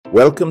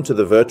Welcome to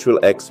the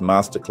VirtualX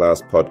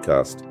MasterClass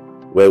podcast,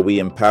 where we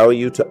empower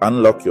you to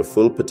unlock your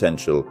full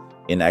potential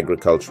in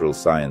agricultural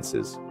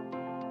sciences.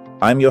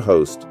 I'm your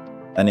host,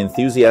 an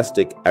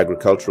enthusiastic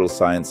agricultural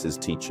sciences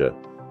teacher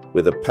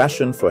with a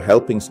passion for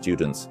helping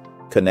students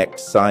connect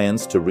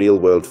science to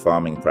real-world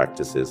farming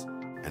practices.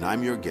 And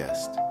I'm your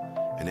guest,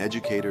 an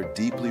educator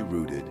deeply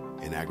rooted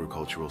in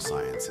agricultural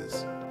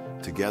sciences.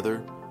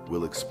 Together,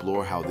 we'll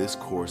explore how this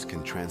course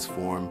can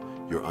transform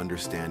your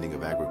understanding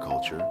of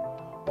agriculture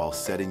while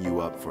setting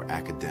you up for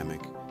academic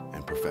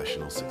and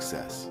professional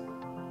success.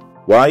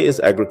 Why is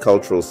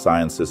agricultural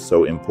sciences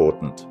so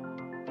important?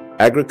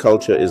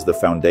 Agriculture is the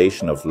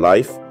foundation of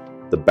life,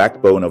 the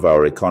backbone of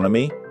our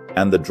economy,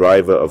 and the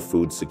driver of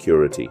food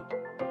security.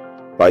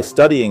 By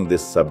studying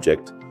this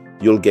subject,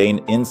 you'll gain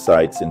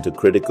insights into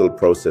critical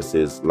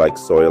processes like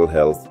soil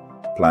health,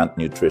 plant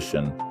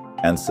nutrition,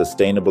 and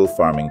sustainable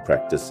farming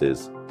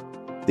practices.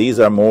 These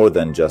are more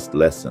than just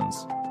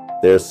lessons.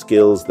 They're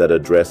skills that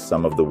address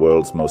some of the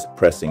world's most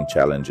pressing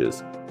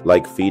challenges,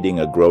 like feeding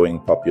a growing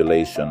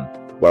population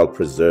while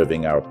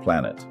preserving our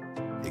planet.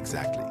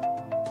 Exactly.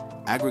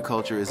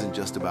 Agriculture isn't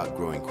just about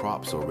growing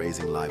crops or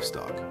raising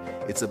livestock.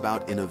 It's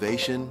about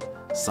innovation,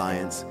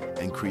 science,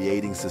 and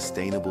creating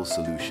sustainable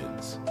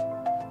solutions.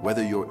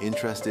 Whether you're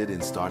interested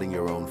in starting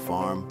your own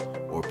farm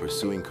or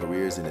pursuing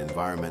careers in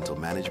environmental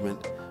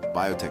management,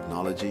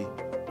 biotechnology,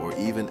 or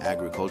even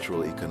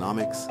agricultural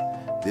economics,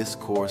 this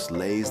course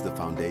lays the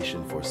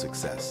foundation for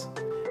success.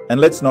 And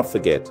let's not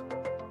forget,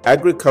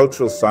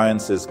 agricultural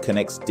sciences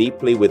connects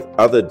deeply with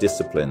other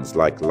disciplines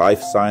like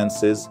life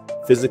sciences,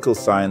 physical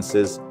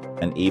sciences,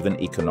 and even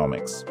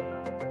economics.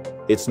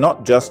 It's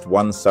not just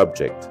one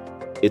subject.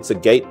 It's a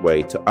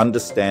gateway to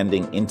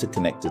understanding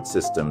interconnected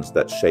systems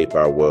that shape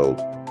our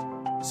world.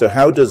 So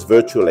how does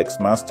VirtualX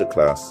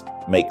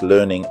MasterClass make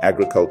learning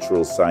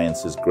agricultural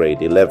sciences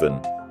grade 11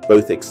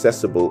 both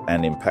accessible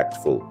and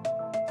impactful?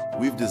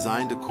 We've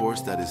designed a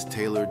course that is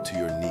tailored to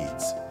your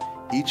needs.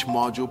 Each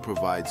module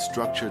provides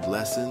structured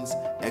lessons,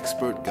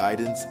 expert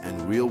guidance,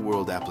 and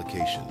real-world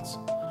applications.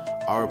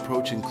 Our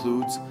approach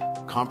includes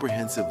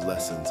comprehensive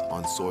lessons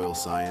on soil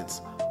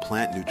science,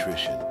 plant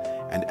nutrition,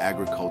 and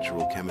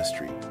agricultural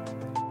chemistry,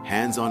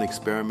 hands-on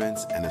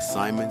experiments and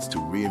assignments to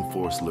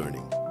reinforce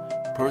learning,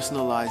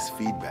 personalized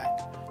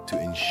feedback to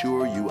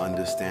ensure you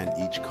understand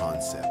each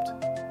concept.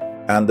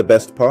 And the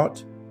best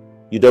part?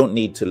 You don't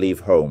need to leave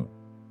home.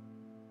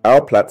 Our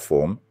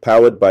platform,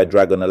 powered by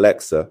Dragon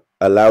Alexa,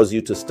 allows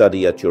you to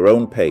study at your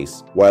own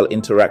pace while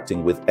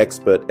interacting with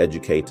expert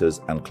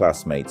educators and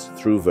classmates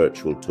through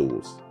virtual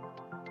tools.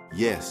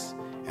 Yes,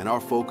 and our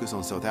focus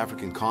on South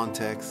African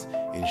context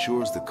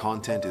ensures the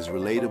content is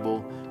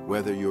relatable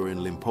whether you're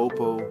in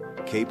Limpopo,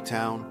 Cape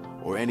Town,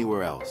 or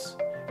anywhere else.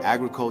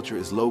 Agriculture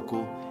is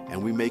local,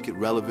 and we make it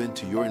relevant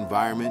to your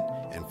environment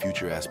and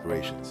future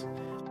aspirations.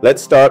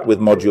 Let's start with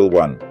Module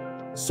 1,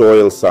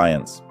 Soil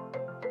Science.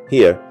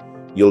 Here,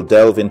 you'll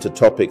delve into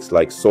topics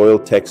like soil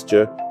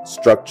texture,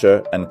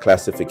 structure, and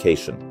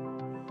classification.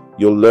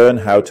 You'll learn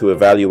how to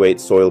evaluate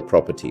soil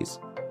properties,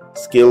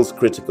 skills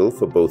critical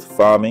for both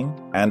farming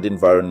and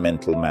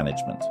environmental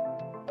management.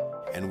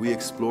 And we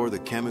explore the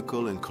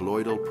chemical and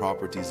colloidal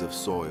properties of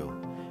soil,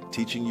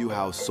 teaching you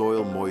how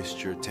soil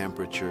moisture,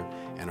 temperature,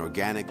 and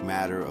organic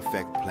matter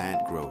affect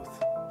plant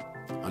growth.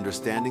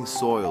 Understanding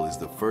soil is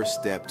the first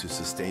step to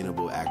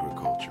sustainable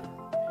agriculture.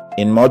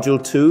 In Module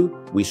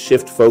 2, we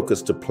shift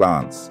focus to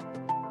plants,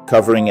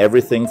 covering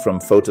everything from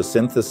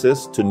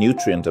photosynthesis to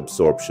nutrient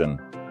absorption.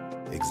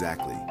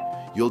 Exactly.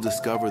 You'll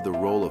discover the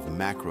role of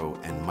macro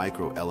and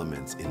micro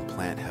elements in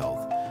plant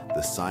health,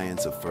 the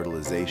science of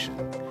fertilization,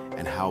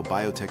 and how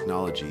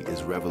biotechnology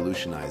is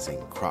revolutionizing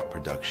crop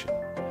production.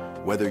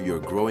 Whether you're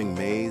growing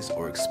maize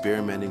or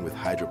experimenting with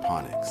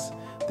hydroponics,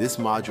 this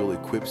module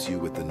equips you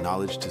with the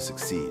knowledge to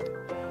succeed.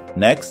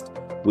 Next,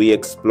 we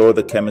explore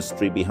the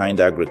chemistry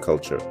behind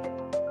agriculture.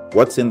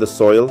 What's in the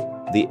soil,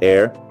 the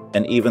air,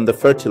 and even the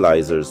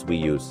fertilizers we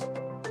use.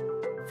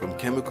 From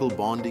chemical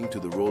bonding to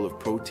the role of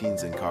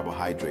proteins and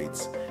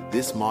carbohydrates,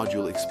 this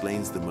module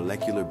explains the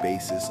molecular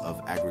basis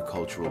of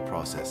agricultural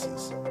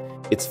processes.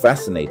 It's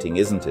fascinating,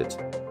 isn't it?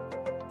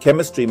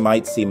 Chemistry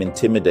might seem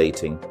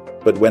intimidating,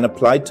 but when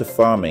applied to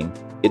farming,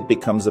 it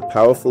becomes a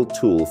powerful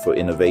tool for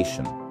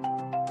innovation.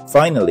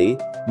 Finally,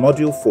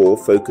 Module 4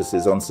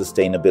 focuses on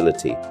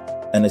sustainability,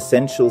 an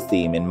essential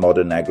theme in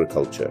modern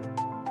agriculture.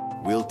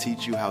 We'll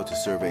teach you how to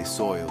survey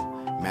soil,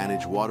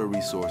 manage water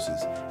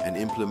resources, and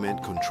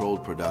implement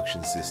controlled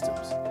production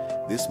systems.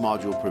 This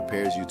module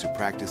prepares you to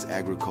practice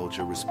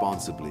agriculture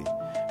responsibly,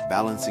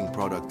 balancing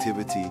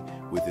productivity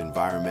with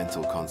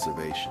environmental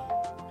conservation.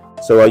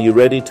 So are you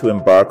ready to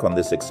embark on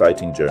this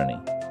exciting journey?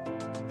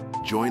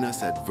 Join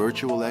us at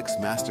VirtualX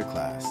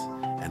MasterClass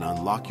and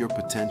unlock your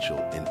potential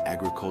in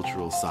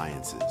agricultural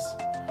sciences.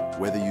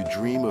 Whether you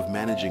dream of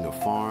managing a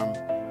farm,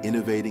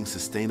 innovating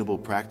sustainable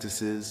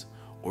practices,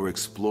 or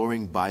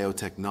exploring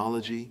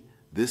biotechnology,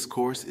 this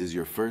course is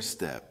your first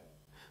step.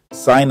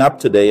 Sign up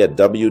today at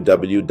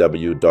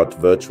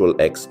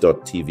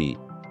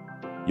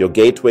www.virtualx.tv, your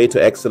gateway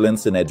to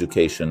excellence in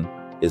education,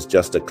 is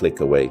just a click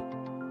away.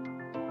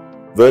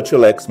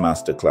 VirtualX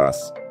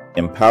MasterClass,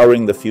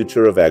 empowering the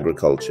future of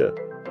agriculture,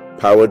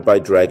 powered by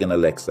Dragon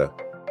Alexa.